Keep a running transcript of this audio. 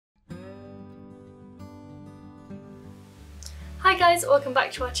Hi guys, welcome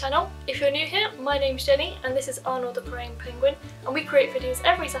back to our channel. If you're new here, my name's Jenny and this is Arnold the Praying Penguin, and we create videos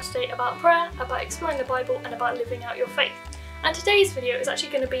every Saturday about prayer, about exploring the Bible and about living out your faith. And today's video is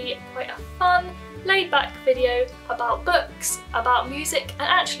actually going to be quite a fun, laid-back video about books, about music, and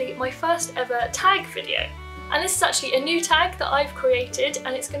actually my first ever tag video. And this is actually a new tag that I've created,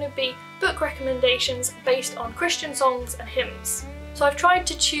 and it's going to be book recommendations based on Christian songs and hymns. So I've tried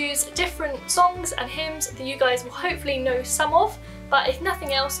to choose different songs and hymns that you guys will hopefully know some of, but if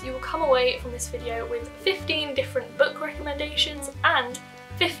nothing else, you will come away from this video with 15 different book recommendations and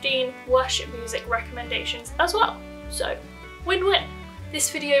 15 worship music recommendations as well. So, win-win!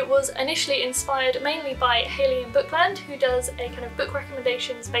 This video was initially inspired mainly by Hayley in Bookland, who does a kind of book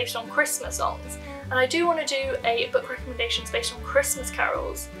recommendations based on Christmas songs. And I do want to do a book recommendations based on Christmas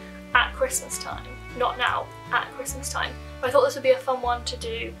carols at Christmas time. Not now, at Christmas time. But I thought this would be a fun one to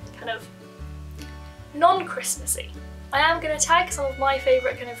do kind of non-Christmassy. I am going to tag some of my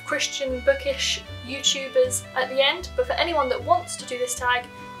favourite kind of Christian bookish YouTubers at the end, but for anyone that wants to do this tag,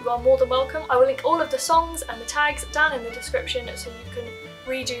 you are more than welcome. I will link all of the songs and the tags down in the description so you can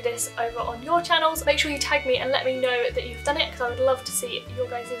redo this over on your channels. Make sure you tag me and let me know that you've done it, because I would love to see your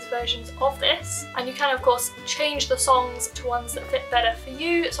guys' versions of this. And you can of course change the songs to ones that fit better for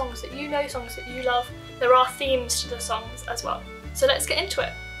you, songs that you know, songs that you love. There are themes to the songs as well. So let's get into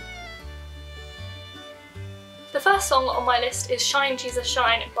it. The first song on my list is Shine Jesus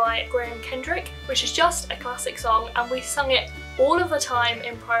Shine by Graham Kendrick, which is just a classic song, and we sung it all of the time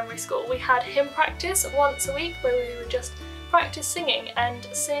in primary school. We had hymn practice once a week where we would just practice singing and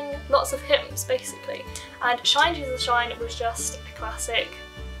sing lots of hymns basically, and Shine Jesus Shine was just a classic.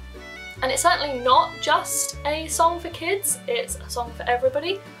 And it's certainly not just a song for kids, it's a song for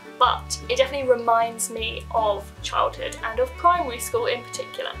everybody, but it definitely reminds me of childhood and of primary school in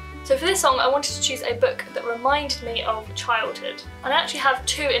particular. So for this song I wanted to choose a book that reminded me of childhood, and I actually have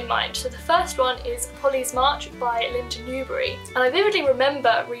two in mind. So the first one is Polly's March by Linda Newbery, and I vividly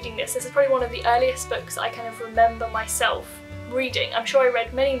remember reading this. This is probably one of the earliest books I kind of remember myself reading. I'm sure I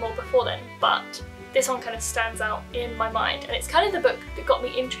read many more before then, but this one kind of stands out in my mind, and it's kind of the book that got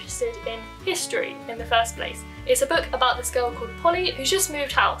me interested in history in the first place. It's a book about this girl called Polly who's just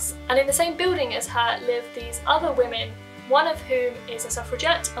moved house, and in the same building as her live these other women, one of whom is a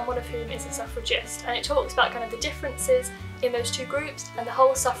suffragette and one of whom is a suffragist, and it talks about kind of the differences in those two groups and the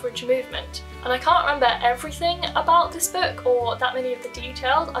whole suffrage movement. And I can't remember everything about this book or that many of the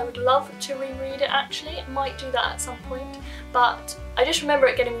details. I would love to reread it actually, I might do that at some point, but I just remember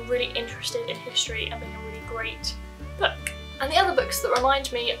it getting really interested in history and being a really great book. And the other books that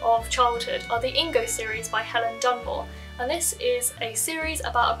remind me of childhood are the gnKOT series by Helen Dunmore. And this is a series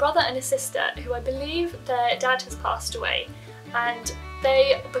about a brother and a sister who I believe their dad has passed away, and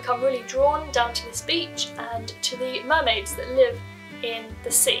they become really drawn down to this beach and to the mermaids that live in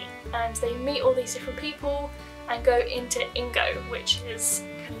the sea, and they meet all these different people and go into gnKOT, which is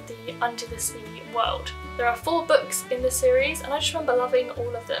kind of the under the sea world. There are 4 books in the series, and I just remember loving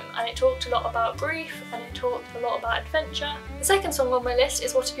all of them, and it talked a lot about grief and it talked a lot about adventure. The second song on my list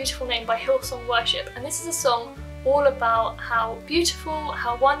is What a Beautiful Name by Hillsong Worship, and this is a song all about how beautiful,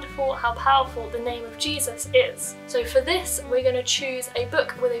 how wonderful, how powerful the name of Jesus is. So for this we're going to choose a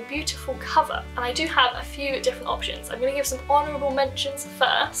book with a beautiful cover, and I do have a few different options. I'm going to give some honourable mentions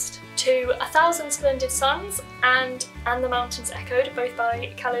first to 1,000 Splendid Suns and the Mountains Echoed, both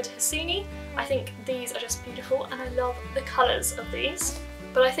by Khaled Hosseini. I think these are just beautiful and I love the colours of these.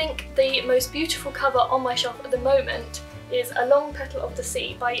 But I think the most beautiful cover on my shelf at the moment is A Long Petal of the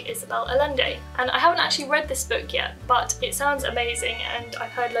Sea by Isabel Allende. And I haven't actually read this book yet, but it sounds amazing and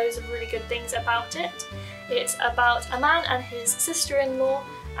I've heard loads of really good things about it. It's about a man and his sister-in-law,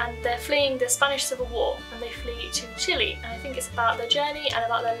 and they're fleeing the Spanish Civil War, and they flee to Chile, and I think it's about their journey and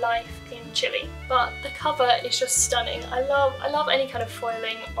about their life in Chile. But the cover is just stunning. I love any kind of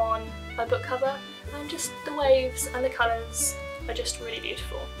foiling on a book cover, and just the waves and the colours are just really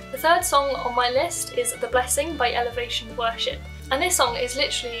beautiful. The third song on my list is The Blessing by Elevation Worship, and this song is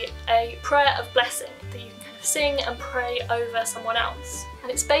literally a prayer of blessing that you can kind of sing and pray over someone else. And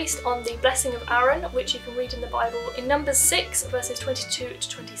it's based on the blessing of Aaron, which you can read in the Bible in Numbers 6 verses 22 to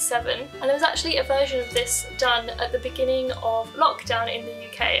 27. And there was actually a version of this done at the beginning of lockdown in the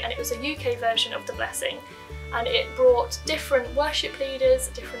UK, and it was a UK version of The Blessing, and it brought different worship leaders,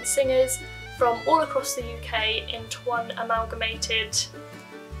 different singers from all across the UK into one amalgamated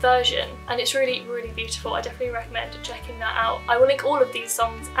version, and it's really, really beautiful. I definitely recommend checking that out. I will link all of these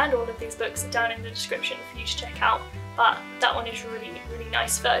songs and all of these books down in the description for you to check out, but that one is a really, really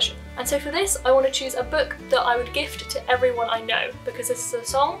nice version. And so for this I want to choose a book that I would gift to everyone I know, because this is a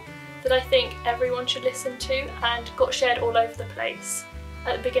song that I think everyone should listen to and got shared all over the place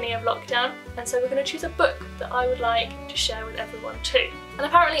at the beginning of lockdown, and so we're going to choose a book that I would like to share with everyone too. And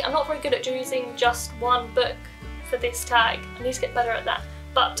apparently I'm not very good at choosing just one book for this tag. I need to get better at that,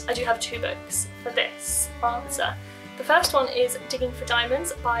 but I do have 2 books for this answer. The first one is Digging for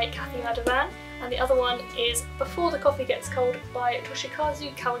Diamonds by Kathy Madavan, and the other one is Before the Coffee Gets Cold by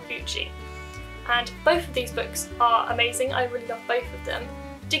Toshikazu Kawaguchi. And both of these books are amazing, I really love both of them.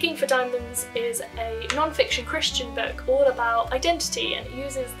 Digging for Diamonds is a non-fiction Christian book all about identity, and it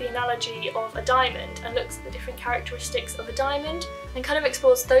uses the analogy of a diamond and looks at the different characteristics of a diamond and kind of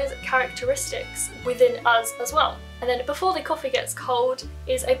explores those characteristics within us as well. And then Before the Coffee Gets Cold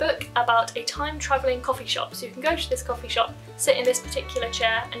is a book about a time-travelling coffee shop. So you can go to this coffee shop, sit in this particular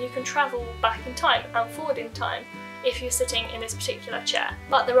chair, and you can travel back in time and forward in time if you're sitting in this particular chair.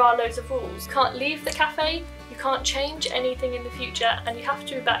 But there are loads of rules. You can't leave the cafe, you can't change anything in the future, and you have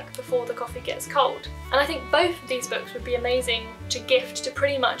to be back before the coffee gets cold. And I think both of these books would be amazing to gift to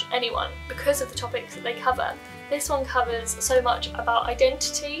pretty much anyone because of the topics that they cover. This one covers so much about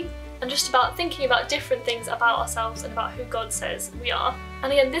identity and just about thinking about different things about ourselves and about who God says we are.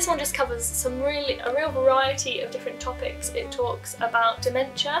 And again, this one just covers a real variety of different topics. It talks about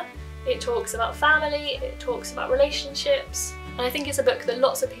dementia, it talks about family, it talks about relationships, and I think it's a book that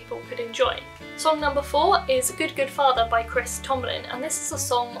lots of people could enjoy. Song number 4 is Good Good Father by Chris Tomlin, and this is a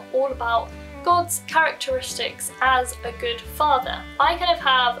song all about God's characteristics as a good father. I kind of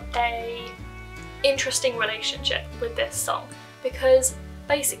have a interesting relationship with this song because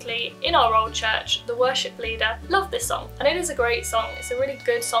basically in our old church the worship leader loved this song, and it is a great song. It's a really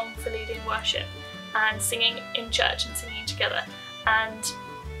good song for leading worship and singing in church and singing together, and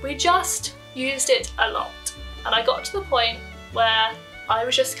we just used it a lot, and I got to the point where I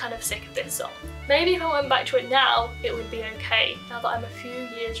was just kind of sick of this song. Maybe if I went back to it now it would be okay, now that I'm a few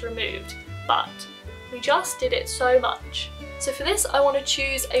years removed, but we just did it so much. So for this I want to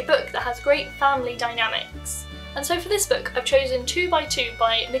choose a book that has great family dynamics. And so for this book I've chosen 2 by 2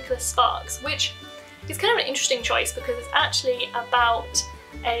 by Nicholas Sparks, which is kind of an interesting choice because it's actually about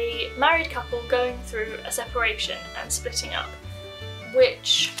a married couple going through a separation and splitting up,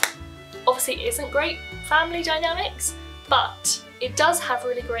 which obviously isn't great family dynamics, but it does have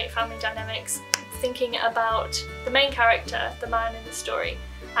really great family dynamics thinking about the main character, the man in the story,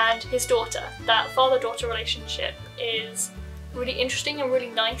 and his daughter. That father-daughter relationship is really interesting and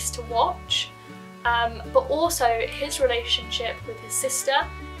really nice to watch, but also his relationship with his sister,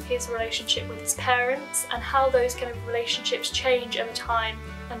 his relationship with his parents, and how those kind of relationships change over time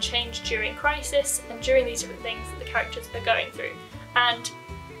and change during crisis and during these different things that the characters are going through. And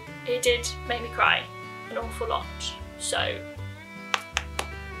it did make me cry an awful lot. So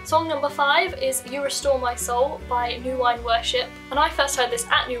song number 5 is You Restore My Soul by New Wine Worship, and I first heard this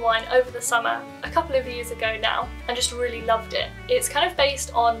at New Wine over the summer a couple of years ago now and just really loved it. It's kind of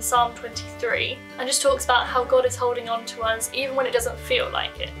based on Psalm 23 and just talks about how God is holding on to us even when it doesn't feel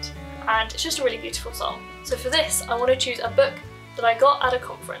like it, and it's just a really beautiful song. So for this I want to choose a book that I got at a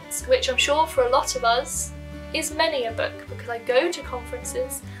conference, which I'm sure for a lot of us is many a book, because I go to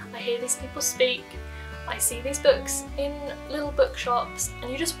conferences, I hear these people speak, I see these books in little bookshops,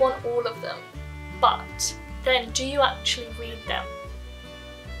 and you just want all of them. But then do you actually read them?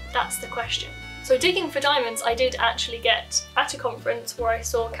 That's the question. So Digging for Diamonds I did actually get at a conference where I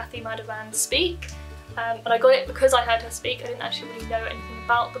saw Kathy Madavan speak, and I got it because I heard her speak. I didn't actually really know anything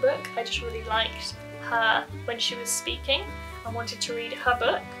about the book, I just really liked her when she was speaking and wanted to read her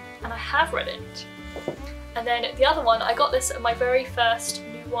book, and I have read it. And then the other one, I got this at my very first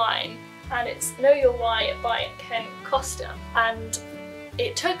New Wine, and it's Know Your Why by gnKOT, and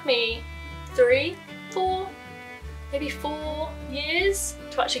it took me 4 years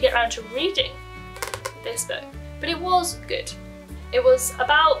to actually get around to reading this book, but it was good. It was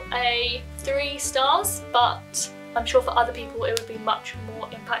about a 3 stars, but I'm sure for other people it would be much more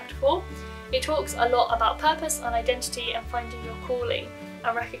impactful. It talks a lot about purpose and identity and finding your calling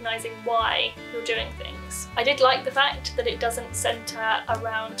and recognising why you're doing things. I did like the fact that it doesn't centre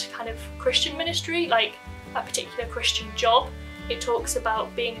around kind of Christian ministry, like a particular Christian job. It talks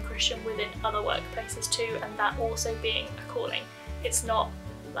about being a Christian within other workplaces too, and that also being a calling. It's not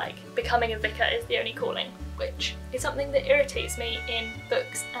like becoming a vicar is the only calling, which is something that irritates me in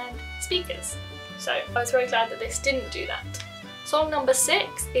books and speakers. So I was very glad that this didn't do that. Song number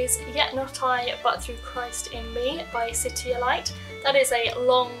 6 is Yet Not I, But Through Christ in Me by City Light. That is a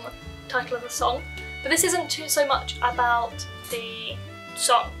long title of a song, but this isn't so much about the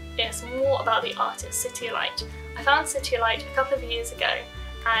song, it's more about the artist, City Light. I found City Light a couple of years ago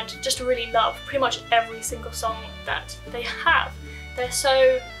and just really love pretty much every single song that they have. They're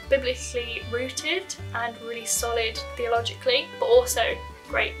so biblically rooted and really solid theologically, but also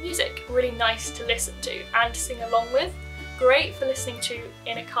great music, really nice to listen to and sing along with. Great for listening to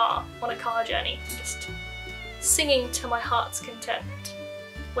in a car, on a car journey, just singing to my heart's content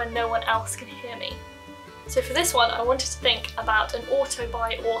when no one else can hear me. So for this one, I wanted to think about an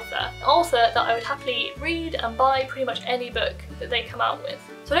auto-buy author, an author that I would happily read and buy pretty much any book that they come out with.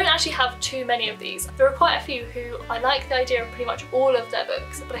 So I don't actually have too many of these. There are quite a few who I like the idea of pretty much all of their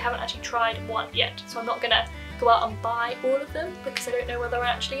books, but I haven't actually tried one yet, so I'm not gonna go out and buy all of them because I don't know whether I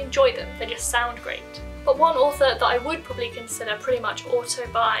actually enjoy them. They just sound great. But one author that I would probably consider pretty much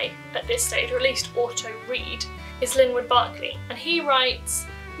auto-buy at this stage, or at least auto-read, is Linwood Barclay. And he writes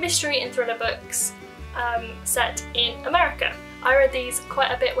mystery and thriller books set in America. I read these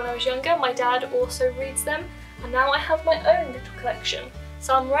quite a bit when I was younger. My dad also reads them, and now I have my own little collection.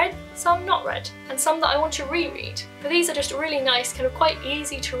 Some read, some not read, and some that I want to reread. But these are just really nice, kind of quite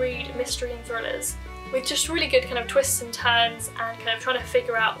easy to read mystery and thrillers, with just really good kind of twists and turns and kind of trying to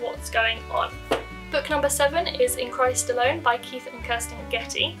figure out what's going on. Book number 7 is In Christ Alone by Keith and Kirsten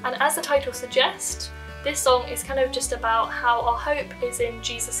Getty, and as the title suggests, this song is kind of just about how our hope is in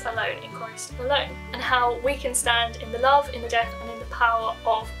Jesus alone, in Christ alone, and how we can stand in the love, in the death, and in the power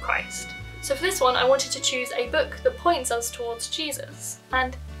of Christ. So for this one, I wanted to choose a book that points us towards Jesus.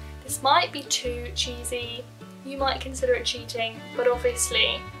 And this might be too cheesy, you might consider it cheating, but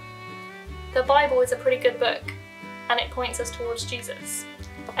obviously the Bible is a pretty good book and it points us towards Jesus.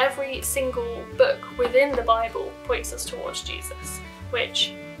 Every single book within the Bible points us towards Jesus,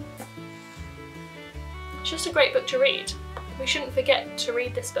 which is just a great book to read. We shouldn't forget to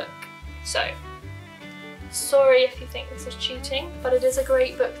read this book. So, sorry if you think this is cheating, but it is a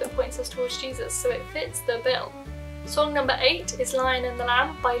great book that points us towards Jesus, so it fits the bill. Song number 8 is Lion and the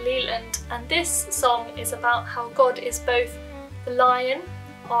Lamb by Leland, and this song is about how God is both the lion,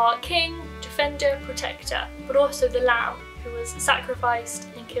 our king, defender, protector, but also the lamb who was sacrificed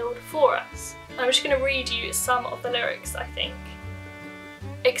and killed for us. I'm just going to read you some of the lyrics, I think.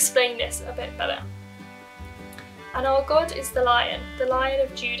 Explain this a bit better. And our God is the Lion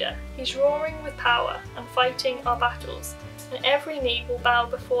of Judah. He's roaring with power and fighting our battles, and every knee will bow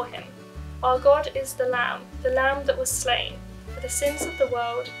before him. Our God is the Lamb that was slain. For the sins of the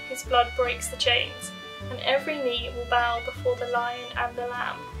world, his blood breaks the chains, and every knee will bow before the Lion and the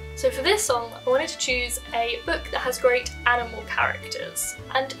Lamb. So for this song, I wanted to choose a book that has great animal characters.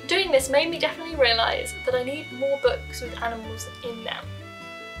 And doing this made me definitely realise that I need more books with animals in them,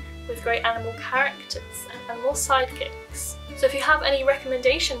 with great animal characters and animal sidekicks. So if you have any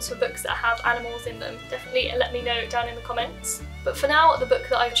recommendations for books that have animals in them, definitely let me know down in the comments. But for now, the book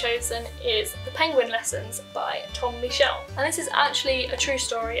that I've chosen is The Penguin Lessons by Tom Michel. And this is actually a true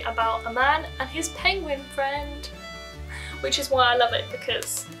story about a man and his penguin friend, which is why I love it,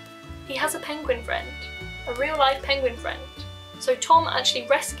 because he has a penguin friend, a real life penguin friend. So Tom actually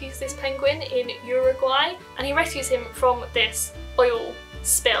rescues this penguin in Uruguay, and he rescues him from this oil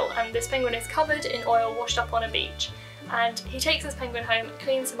spill, and this penguin is covered in oil washed up on a beach. And he takes this penguin home,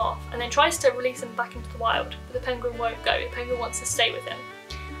 cleans him off, and then tries to release him back into the wild, but the penguin won't go. The penguin wants to stay with him.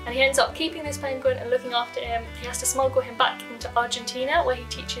 And he ends up keeping this penguin and looking after him. He has to smuggle him back into Argentina, where he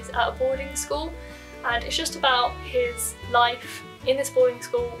teaches at a boarding school. And it's just about his life in this boarding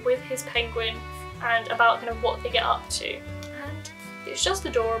school with his penguin and about kind of what they get up to. And it's just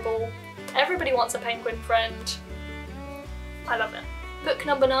adorable. Everybody wants a penguin friend. I love it. Book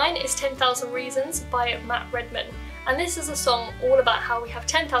number 9 is 10,000 Reasons by Matt Redman. And this is a song all about how we have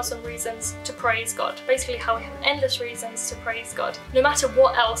 10,000 reasons to praise God. Basically how we have endless reasons to praise God. No matter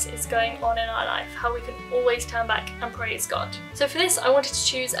what else is going on in our life, how we can always turn back and praise God. So for this, I wanted to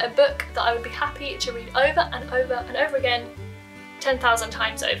choose a book that I would be happy to read over and over and over again, 10,000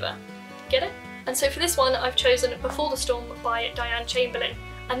 times over. Get it? And so for this one, I've chosen Before the Storm by Diane Chamberlain.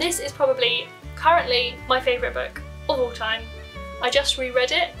 And this is probably currently my favourite book of all time. I just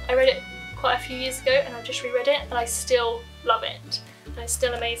reread it. I read it quite a few years ago and I just reread it and I still love it. And it's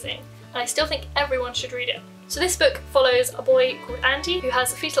still amazing. And I still think everyone should read it. So this book follows a boy called Andy who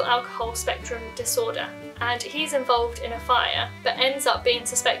has a fetal alcohol spectrum disorder, and he's involved in a fire but ends up being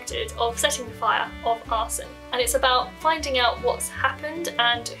suspected of setting the fire of arson. And it's about finding out what's happened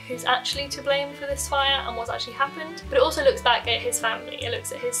and who's actually to blame for this fire and what's actually happened. But it also looks back at his family. It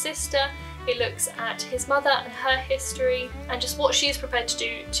looks at his sister, it looks at his mother and her history and just what she's prepared to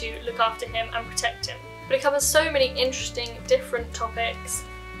do to look after him and protect him. But it covers so many interesting different topics,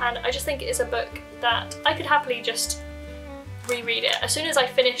 and I just think it is a book that I could happily just reread it. As soon as I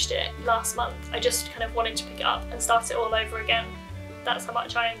finished it last month, I just kind of wanted to pick it up and start it all over again. That's how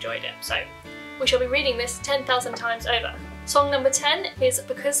much I enjoyed it. So we shall be reading this 10,000 times over. Song number 10 is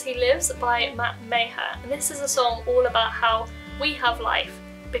Because He Lives by Matt Maher, and this is a song all about how we have life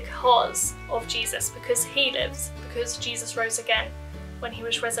because of Jesus, because He lives, because Jesus rose again when He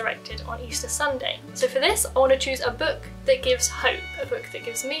was resurrected on Easter Sunday. So for this, I want to choose a book that gives hope, a book that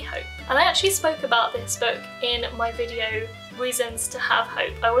gives me hope. And I actually spoke about this book in my video, Reasons to Have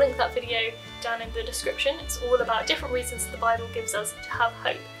Hope. I will link that video down in the description. It's all about different reasons the Bible gives us to have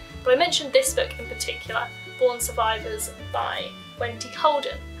hope. But I mentioned this book in particular, Born Survivors by Wendy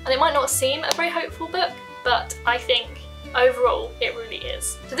Holden. And it might not seem a very hopeful book, but I think overall it really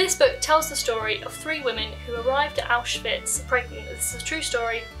is. So this book tells the story of 3 women who arrived at Auschwitz pregnant. This is a true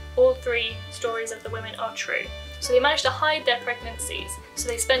story. All 3 stories of the women are true. So they managed to hide their pregnancies. So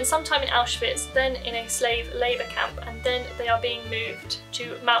they spend some time in Auschwitz, then in a slave labour camp, and then they are being moved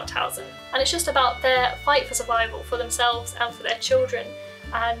to Mauthausen. And it's just about their fight for survival for themselves and for their children,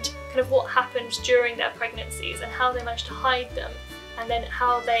 and kind of what happened during their pregnancies and how they managed to hide them, and then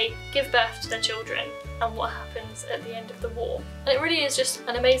how they give birth to their children and what happens at the end of the war. And it really is just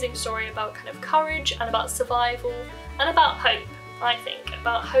an amazing story about kind of courage and about survival and about hope, I think,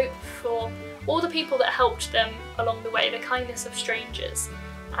 about hope for all the people that helped them along the way, the kindness of strangers,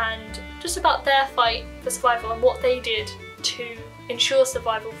 and just about their fight for survival and what they did to ensure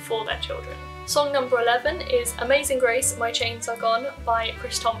survival for their children. Song number 11 is Amazing Grace, My Chains Are Gone by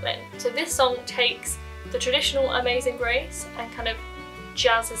Chris Tomlin. So this song takes the traditional Amazing Grace and kind of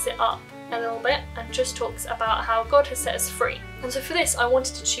jazzes it up a little bit and just talks about how God has set us free. And so for this I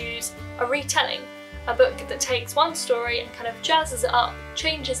wanted to choose a retelling, a book that takes one story and kind of jazzes it up,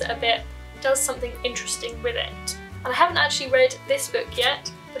 changes it a bit, does something interesting with it. And I haven't actually read this book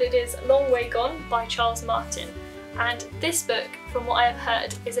yet, but it is Long Way Gone by Charles Martin. And this book, from what I have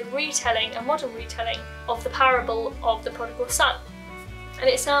heard, is a retelling, a modern retelling of the parable of the prodigal son. And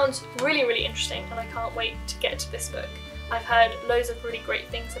it sounds really, really interesting, and I can't wait to get to this book. I've heard loads of really great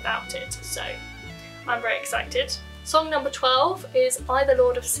things about it, so I'm very excited. Song number 12 is I the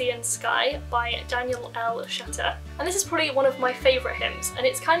Lord of Sea and Sky by Daniel L. Shutter. And this is probably one of my favourite hymns, and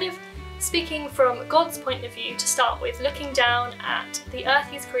it's kind of speaking from God's point of view to start with, looking down at the earth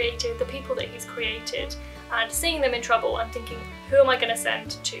He's created, the people that He's created, and seeing them in trouble and thinking, who am I going to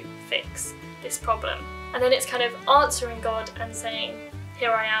send to fix this problem? And then it's kind of answering God and saying,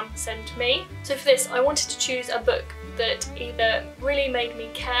 here I am, send me. So for this I wanted to choose a book that either really made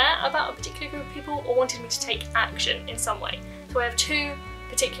me care about a particular group of people or wanted me to take action in some way. So I have 2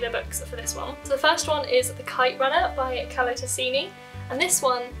 particular books for this one. So the first one is The Kite Runner by Khaled Hosseini, and this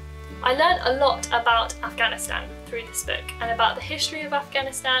one I learned a lot about Afghanistan through this book, and about the history of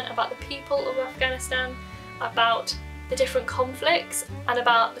Afghanistan, about the people of Afghanistan, about the different conflicts, and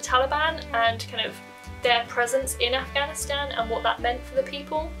about the Taliban and kind of their presence in Afghanistan and what that meant for the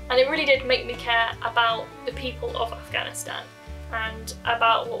people. And it really did make me care about the people of Afghanistan and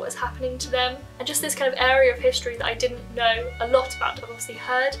about what was happening to them, and just this kind of area of history that I didn't know a lot about. I've obviously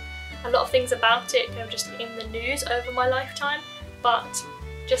heard a lot of things about it, kind of just in the news over my lifetime, but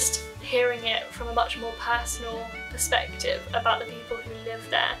just hearing it from a much more personal perspective about the people who live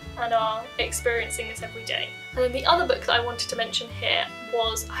there and are experiencing this every day. And then the other book that I wanted to mention here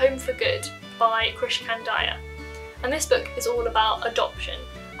was Home for Good by Krish Kandiah. And this book is all about adoption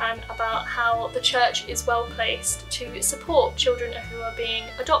and about how the church is well placed to support children who are being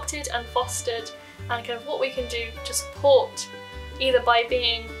adopted and fostered, and kind of what we can do to support, either by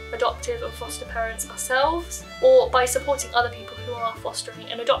being adoptive and foster parents ourselves or by supporting other people who are fostering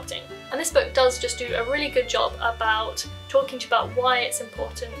and adopting. And this book does just do a really good job about talking to you about why it's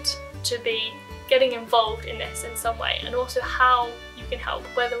important to be getting involved in this in some way, and also how you can help,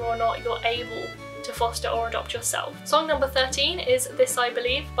 whether or not you're able to foster or adopt yourself. Song number 13 is This I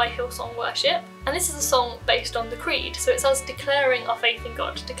Believe by Hillsong Worship, and this is a song based on the Creed, so it's us declaring our faith in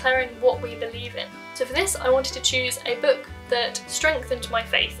God, declaring what we believe in. So for this I wanted to choose a book that strengthened my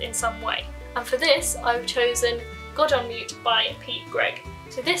faith in some way, and for this I've chosen God on Mute by Pete Greig.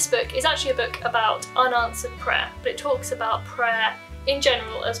 So this book is actually a book about unanswered prayer, but it talks about prayer in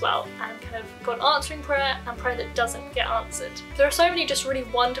general as well, and kind of God answering prayer and prayer that doesn't get answered. There are so many just really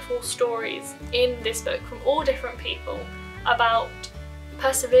wonderful stories in this book from all different people about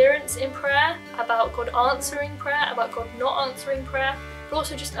perseverance in prayer, about God answering prayer, about God not answering prayer, but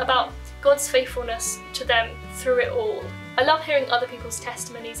also just about God's faithfulness to them through it all. I love hearing other people's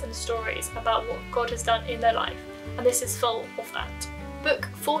testimonies and stories about what God has done in their life, and this is full of that. Book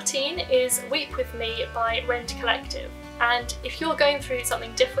 14 is Weep With Me by Rent Collective. And if you're going through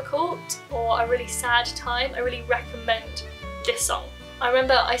something difficult or a really sad time, I really recommend this song. I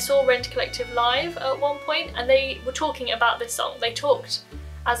remember I saw Rent Collective live at one point, and they were talking about this song. They talked,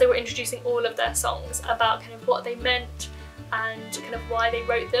 as they were introducing all of their songs, about kind of what they meant and kind of why they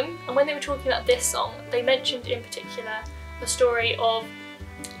wrote them. And when they were talking about this song, they mentioned in particular the story of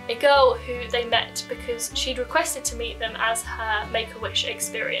a girl who they met because she'd requested to meet them as her Make-A-Wish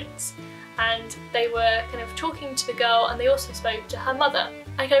experience. And they were kind of talking to the girl, and they also spoke to her mother.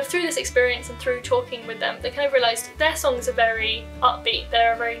 And kind of through this experience and through talking with them, they kind of realised their songs are very upbeat,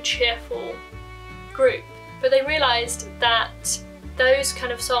 they're a very cheerful group. But they realised that those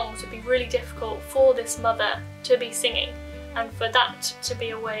kind of songs would be really difficult for this mother to be singing, and for that to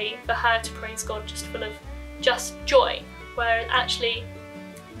be a way for her to praise God just full of just joy, where actually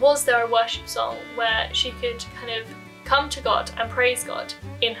was there a worship song where she could kind of come to God and praise God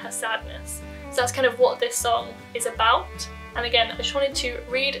in her sadness. So that's kind of what this song is about. And again, I just wanted to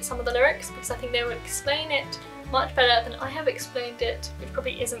read some of the lyrics because I think they will explain it much better than I have explained it, which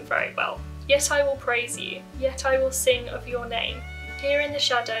probably isn't very well. Yet I will praise you, yet I will sing of your name. Here in the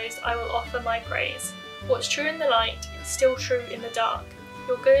shadows I will offer my praise. What's true in the light is still true in the dark.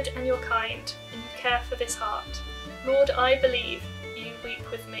 You're good and you're kind, and you care for this heart. Lord, I believe, you weep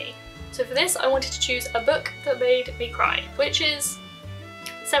with me. So for this I wanted to choose a book that made me cry, which is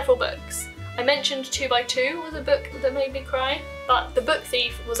several books. I mentioned 2x2 was a book that made me cry, but The Book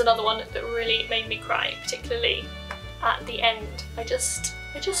Thief was another one that really made me cry, particularly at the end. I just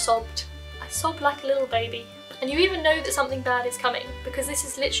sobbed. I sobbed like a little baby. And you even know that something bad is coming, because this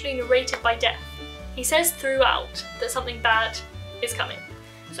is literally narrated by Death. He says throughout that something bad is coming.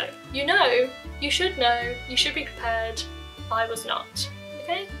 So you know, you should be prepared. I was not,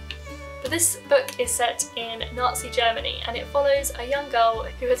 okay? But this book is set in Nazi Germany, and it follows a young girl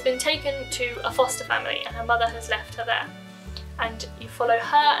who has been taken to a foster family and her mother has left her there. And you follow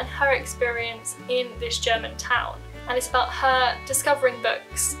her and her experience in this German town. And it's about her discovering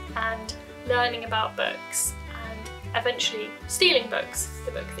books and learning about books and eventually stealing books,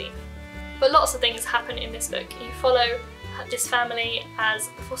 the book thief. But lots of things happen in this book. You follow this family as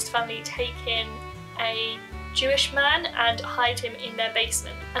the foster family take in a Jewish man and hide him in their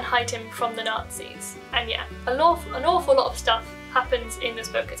basement and hide him from the Nazis. And yeah, an awful lot of stuff happens in this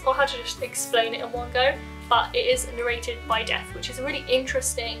book. It's quite hard to just explain it in one go, but it is narrated by Death, which is really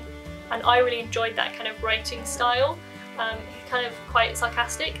interesting, and I really enjoyed that kind of writing style. Kind of quite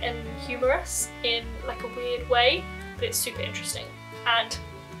sarcastic and humorous in like a weird way, but it's super interesting. And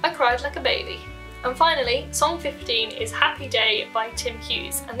I cried like a baby. And finally, song 15 is Happy Day by Tim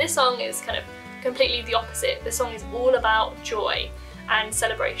Hughes, and this song is kind of completely the opposite. This song is all about joy and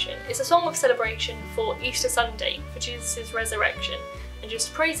celebration. It's a song of celebration for Easter Sunday, for Jesus' resurrection, and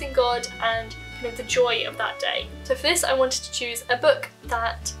just praising God and kind of the joy of that day. So for this I wanted to choose a book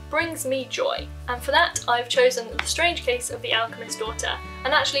that brings me joy, and for that I've chosen The Strange Case of the Alchemist's Daughter,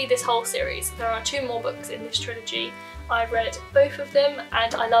 and actually this whole series. There are 2 more books in this trilogy. I've read both of them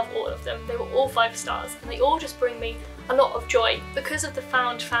and I love all of them. They were all 5 stars, and they all just bring me a lot of joy because of the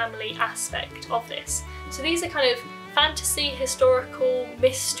found family aspect of this. So these are kind of fantasy, historical,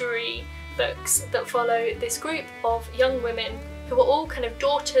 mystery books that follow this group of young women who are all kind of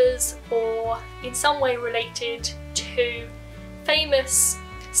daughters or in some way related to famous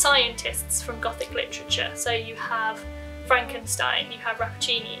scientists from Gothic literature. So you have Frankenstein, you have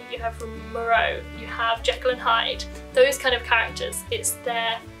Rappaccini, you have Moreau, you have Jekyll and Hyde, those kind of characters. It's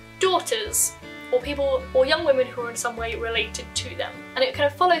their daughters or people or young women who are in some way related to them. And it kind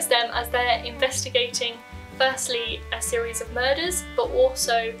of follows them as they're investigating firstly a series of murders, but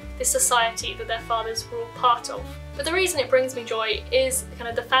also this society that their fathers were all part of. But the reason it brings me joy is kind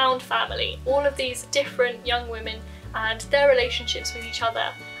of the found family, all of these different young women and their relationships with each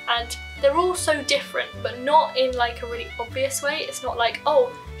other. And they're all so different, but not in like a really obvious way. It's not like,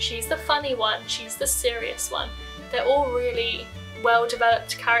 oh, she's the funny one, she's the serious one. They're all really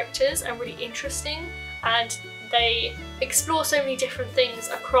well-developed characters and really interesting, and they explore so many different things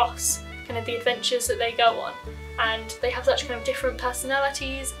across kind of the adventures that they go on. And they have such kind of different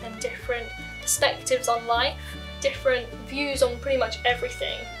personalities and different perspectives on life, different views on pretty much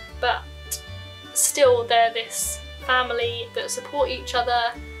everything, but still they're this family that support each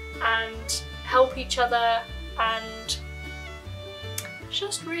other and help each other, and it's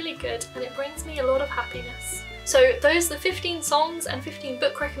just really good, and it brings me a lot of happiness. So those are the 15 songs and 15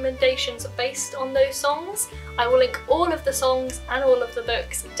 book recommendations based on those songs. I will link all of the songs and all of the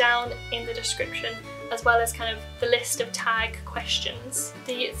books down in the description, as well as kind of the list of tag questions.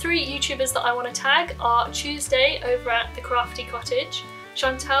 The 3 YouTubers that I want to tag are Tuesday over at The Crafty Cottage,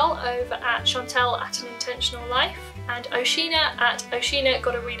 Chantal over at Chantal at An Intentional Life, and Oshina at Oshina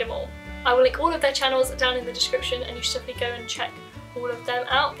Gotta Read 'Em All. I will link all of their channels down in the description, and you should definitely go and check all of them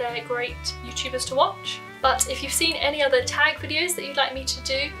out. They're great YouTubers to watch. But if you've seen any other tag videos that you'd like me to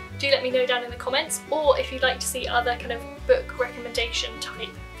do, do let me know down in the comments, or if you'd like to see other kind of book recommendation type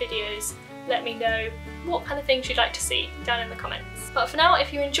videos, let me know what kind of things you'd like to see down in the comments. But for now,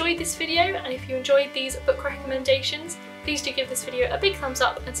 if you enjoyed this video and if you enjoyed these book recommendations, please do give this video a big thumbs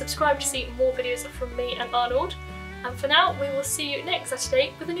up and subscribe to see more videos from me and Arnold. And for now, we will see you next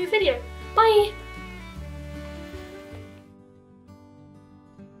Saturday with a new video. Bye!